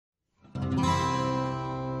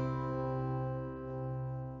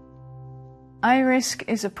eyerisk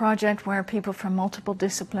is a project where people from multiple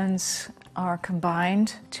disciplines are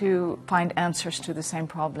combined to find answers to the same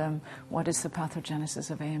problem: what is the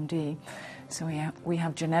pathogenesis of AMD? So we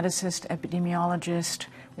have geneticists, epidemiologists,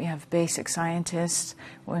 we have basic scientists,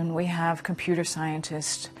 and we have computer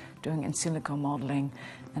scientists doing in silico modeling.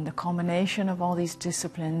 And the combination of all these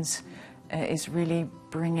disciplines is really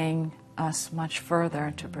bringing us much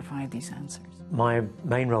further to provide these answers. My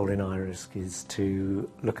main role in eyerisk is to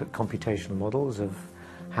look at computational models of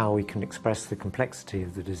how we can express the complexity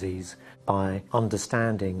of the disease. By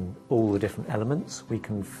understanding all the different elements, we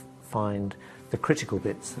can find the critical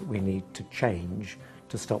bits that we need to change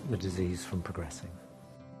to stop the disease from progressing.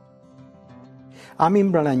 I'm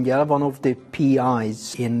Imran Angel, one of the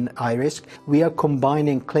PIs in eyerisk. We are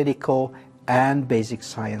combining clinical and basic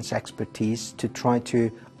science expertise to try to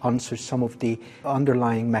answer some of the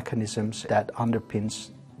underlying mechanisms that underpins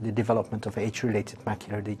the development of age-related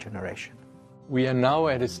macular degeneration. We are now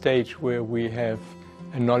at a stage where we have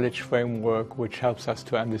a knowledge framework which helps us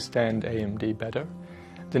to understand AMD better.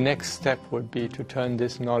 The next step would be to turn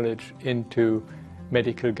this knowledge into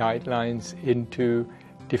medical guidelines, into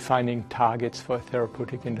defining targets for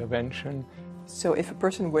therapeutic intervention. So if a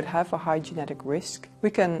person would have a high genetic risk, we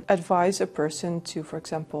can advise a person to, for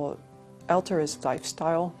example, alter his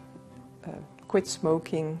lifestyle, quit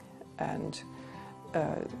smoking and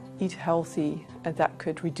eat healthy, and that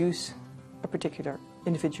could reduce a particular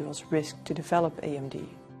individual's risk to develop AMD.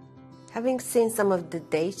 Having seen some of the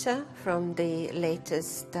data from the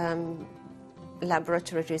latest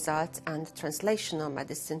laboratory results and translational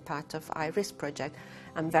medicine part of eyerisk project,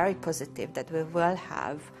 I'm very positive that we will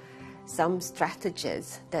have some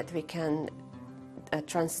strategies that we can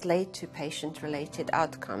translate to patient-related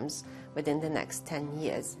outcomes within the next 10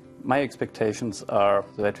 years. My expectations are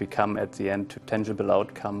that we come at the end to tangible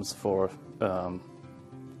outcomes for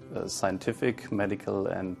scientific, medical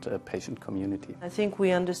and patient community. I think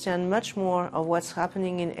we understand much more of what's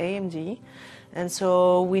happening in AMD, and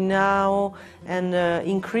so we now and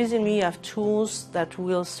increasingly have tools that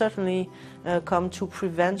will certainly come to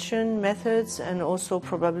prevention methods and also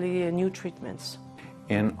probably new treatments.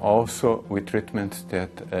 And also with treatments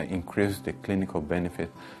that increase the clinical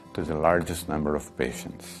benefit to the largest number of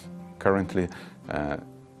patients. Currently,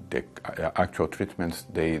 the actual treatments,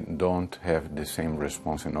 they don't have the same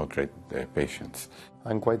response in all patients.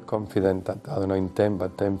 I'm quite confident that, I don't know, in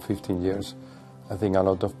 10-15 years, I think a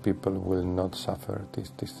lot of people will not suffer this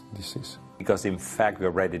disease. Because in fact we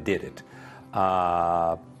already did it.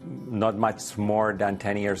 Not much more than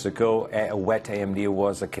 10 years ago, wet AMD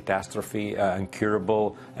was a catastrophe,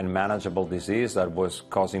 incurable and manageable disease that was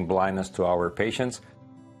causing blindness to our patients.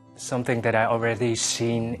 Something that I already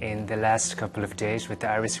seen in the last couple of days with the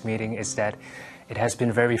eyerisk meeting is that it has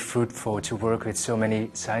been very fruitful to work with so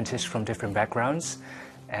many scientists from different backgrounds,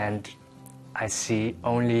 and I see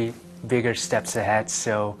only bigger steps ahead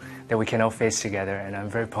so that we can all face together, and I'm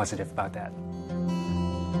very positive about that.